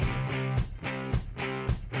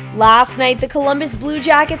Last night, the Columbus Blue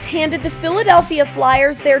Jackets handed the Philadelphia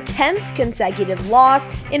Flyers their 10th consecutive loss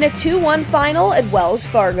in a 2-1 final at Wells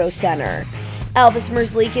Fargo Center. Elvis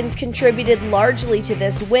Merzlikins contributed largely to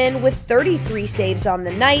this win with 33 saves on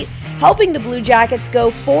the night, helping the Blue Jackets go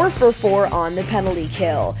 4 for 4 on the penalty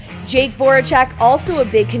kill. Jake Voracek, also a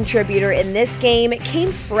big contributor in this game,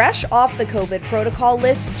 came fresh off the COVID protocol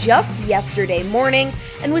list just yesterday morning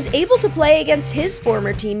and was able to play against his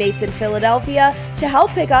former teammates in Philadelphia to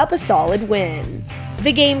help pick up a solid win.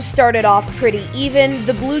 The game started off pretty even,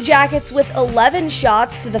 the Blue Jackets with 11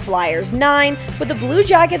 shots to the Flyers' 9, but the Blue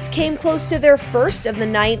Jackets came close to their first of the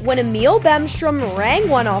night when Emil Bemstrom rang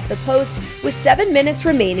one off the post with 7 minutes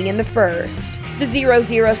remaining in the first. The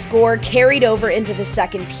 0-0 score carried over into the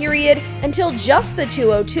second period until just the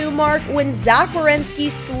 2:02 mark when Zach Werenski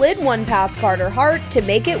slid one past Carter Hart to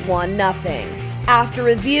make it 1-0. After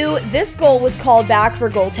review, this goal was called back for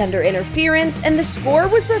goaltender interference and the score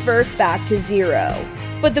was reversed back to 0.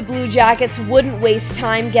 But the Blue Jackets wouldn't waste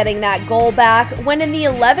time getting that goal back when in the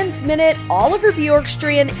 11th minute, Oliver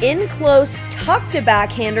Bjorkstrand in close tucked a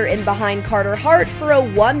backhander in behind Carter Hart for a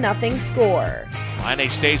 1-0 score. Laine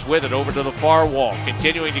stays with it over to the far wall,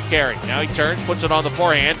 continuing to carry. Now he turns, puts it on the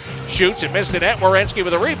forehand, shoots and missed the net. Werenski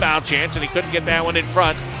with a rebound chance and he couldn't get that one in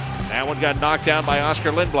front. That one got knocked down by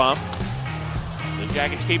Oscar Lindblom. The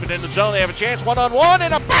Jackets keep it in the zone. They have a chance one-on-one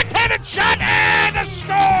and a backhanded shot and a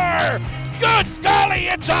score! Good golly,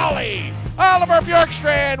 it's Ollie! Oliver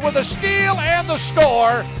Bjorkstrand with a steal and the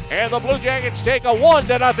score, and the Blue Jackets take a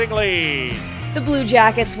 1-0 lead. The Blue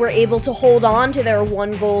Jackets were able to hold on to their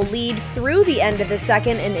one-goal lead through the end of the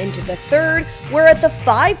second and into the third, where at the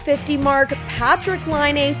 5:50 mark, Patrik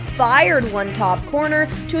Laine fired one top corner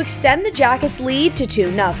to extend the Jackets' lead to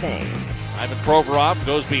 2-0. Ivan Provorov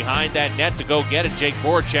goes behind that net to go get it. Jake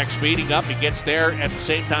Voracek speeding up. He gets there at the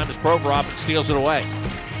same time as Provorov and steals it away.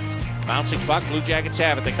 Bouncing puck, Blue Jackets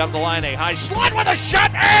have it. They come to Laine, high slot with a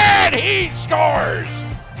shot, and he scores!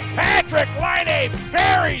 Patrik Laine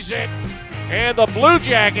buries it, and the Blue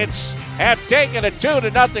Jackets have taken a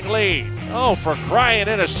 2-0 lead. Oh, for crying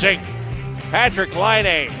in a sink. Patrik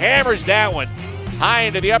Laine hammers that one high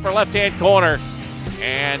into the upper left-hand corner,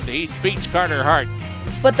 and he beats Carter Hart.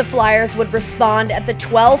 But the Flyers would respond at the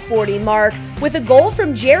 12:40 mark with a goal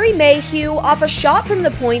from Jerry Mayhew off a shot from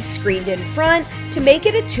the point screened in front to make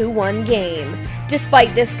it a 2-1 game.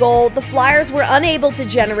 Despite this goal, the Flyers were unable to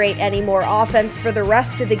generate any more offense for the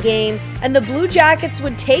rest of the game, and the Blue Jackets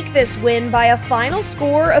would take this win by a final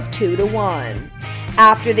score of 2-1.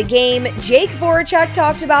 After the game, Jake Voracek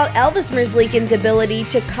talked about Elvis Merzlikins' ability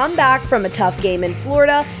to come back from a tough game in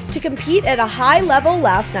Florida to compete at a high level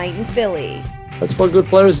last night in Philly. That's what good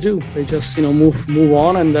players do. They just, move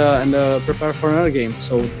on and prepare for another game.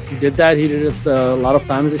 So he did that. He did it a lot of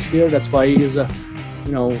times this year. That's why he is,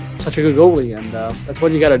 such a good goalie. And that's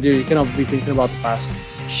what you got to do. You cannot be thinking about the past.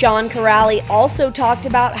 Sean Kuraly also talked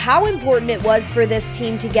about how important it was for this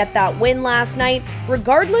team to get that win last night,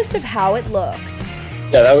 regardless of how it looked.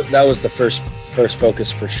 Yeah, that was the first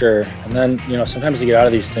focus for sure. And then, sometimes to get out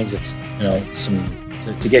of these things, it's,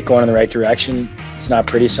 to get going in the right direction. It's not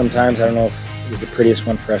pretty sometimes. I don't know if it was the prettiest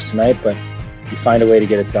one for us tonight, but you find a way to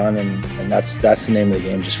get it done, and that's the name of the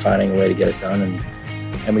game, just finding a way to get it done,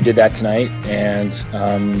 and we did that tonight, and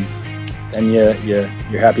then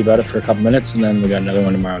you're happy about it for a couple minutes, and then we got another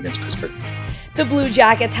one tomorrow against Pittsburgh. The Blue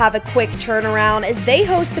Jackets have a quick turnaround as they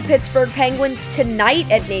host the Pittsburgh Penguins tonight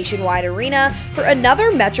at Nationwide Arena for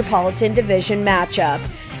another Metropolitan Division matchup.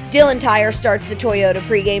 Dylan Tyre starts the Toyota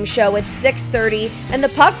pregame show at 6:30, and the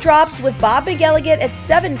puck drops with Bob McElligott at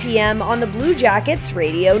 7 p.m. on the Blue Jackets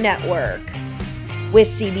radio network. With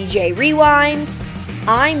CBJ Rewind,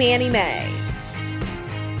 I'm Annie Mae.